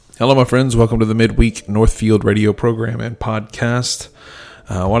Hello, my friends. Welcome to the Midweek Northfield radio program and podcast.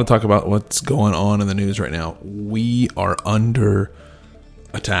 I want to talk about what's going on in the news right now. We are under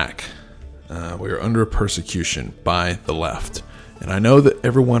attack. We are under persecution by the left. And I know that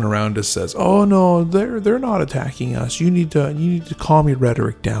everyone around us says, "Oh no, they're not attacking us. You need to calm your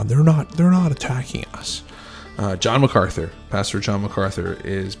rhetoric down. They're not attacking us." John MacArthur, Pastor John MacArthur,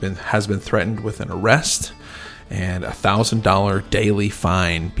 has been threatened with an arrest and $1,000 daily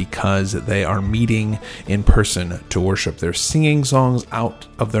fine because they are meeting in person to worship. They're singing songs out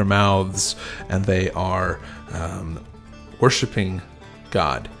of their mouths, and they are worshiping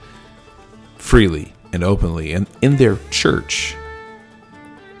God freely and openly and in their church.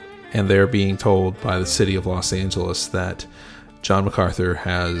 And they're being told by the city of Los Angeles that John MacArthur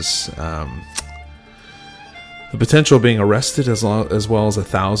has the potential of being arrested as well as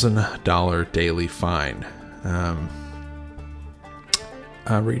 $1,000 daily fine.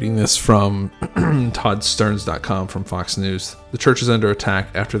 I'm reading this from toddstearns.com from Fox News. The church is under attack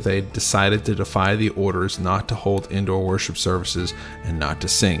after they decided to defy the orders not to hold indoor worship services and not to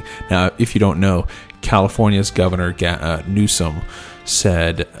sing. Now, if you don't know, California's Governor Newsom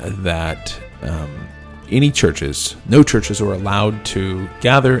said that no churches are allowed to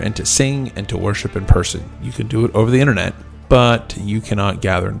gather and to sing and to worship in person. You can do it over the internet, but you cannot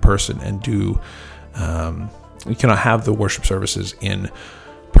gather in person and do. You cannot have the worship services in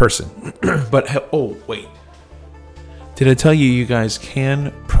person. But, wait. Did I tell you guys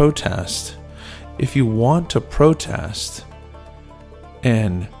can protest? If you want to protest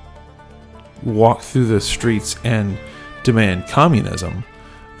and walk through the streets and demand communism,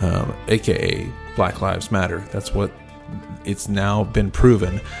 aka Black Lives Matter, that's what it's now been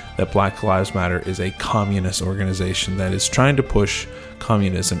proven that Black Lives Matter is a communist organization that is trying to push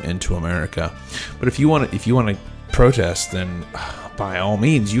communism into America. But if you want to protest, then by all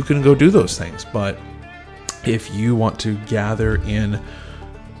means you can go do those things. But if you want to gather in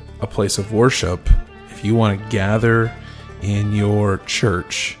a place of worship, if you want to gather in your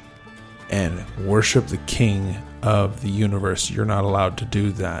church and worship the King of the universe, you're not allowed to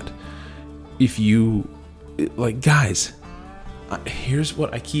do that. Guys, here's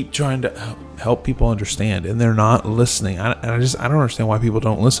what I keep trying to help people understand, and they're not listening. I don't understand why people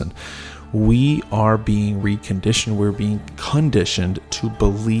don't listen. We are being reconditioned. We're being conditioned to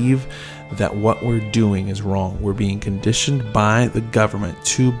believe that what we're doing is wrong. We're being conditioned by the government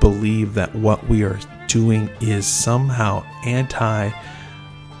to believe that what we are doing is somehow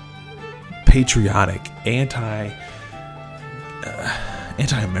anti-patriotic,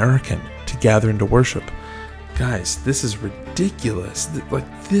 anti-American to gather and to worship. Guys, this is ridiculous.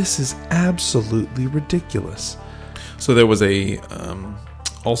 This is absolutely ridiculous. So there was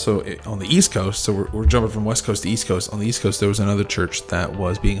also on the East Coast, so we're jumping from West Coast to East Coast. On the East Coast, there was another church that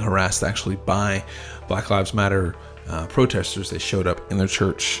was being harassed actually by Black Lives Matter protesters. They showed up in their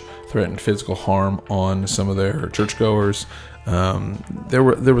church, threatened physical harm on some of their churchgoers. There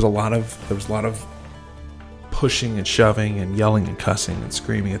was a lot of pushing and shoving and yelling and cussing and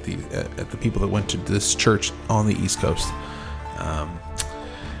screaming at the people that went to this church on the East Coast.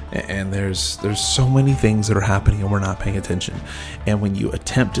 And there's so many things that are happening and we're not paying attention. And when you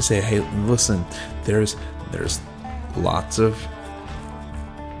attempt to say, "Hey, listen, there's lots of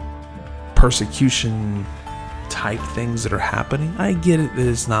persecution type things that are happening," I get it that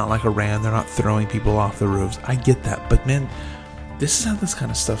it's not like Iran, they're not throwing people off the roofs. I get that, but man, this is how this kind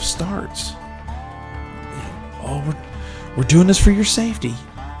of stuff starts. We're doing this for your safety.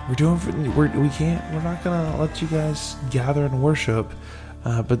 We're not gonna let you guys gather and worship,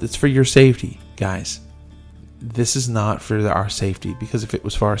 but it's for your safety, guys. This is not for our safety, because if it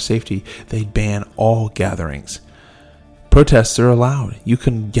was for our safety, they'd ban all gatherings. Protests are allowed. You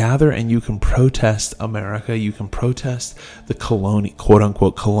can gather and you can protest America. You can protest the quote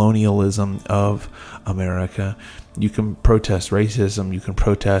unquote colonialism of America. You can protest racism. You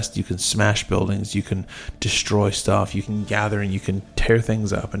can smash buildings. You can destroy stuff. You can gather and you can tear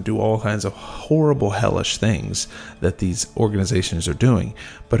things up and do all kinds of horrible, hellish things that these organizations are doing.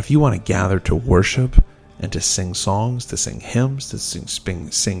 But if you want to gather to worship and to sing songs, to sing hymns, to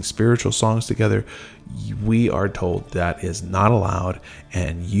sing spiritual songs together, we are told that is not allowed,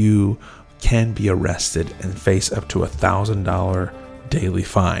 and you can be arrested and face up to $1,000 daily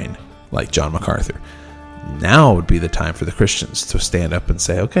fine like John MacArthur. Now would be the time for the Christians to stand up and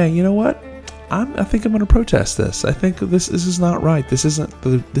say, "Okay, you know what? I think I'm going to protest this. I think this is not right. This isn't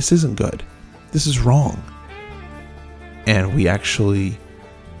good. This is wrong." And we actually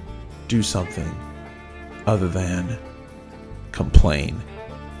do something other than complain,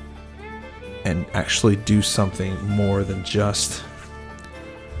 and actually do something more than just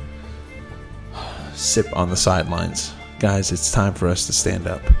sip on the sidelines. Guys, it's time for us to stand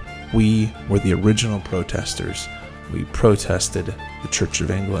up. We were the original protesters. We protested the Church of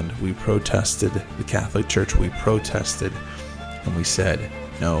England. We protested the Catholic Church. We protested, and we said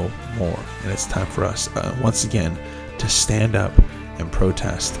no more. And it's time for us, once again, to stand up and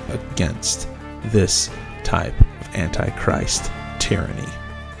protest against this type of antichrist tyranny.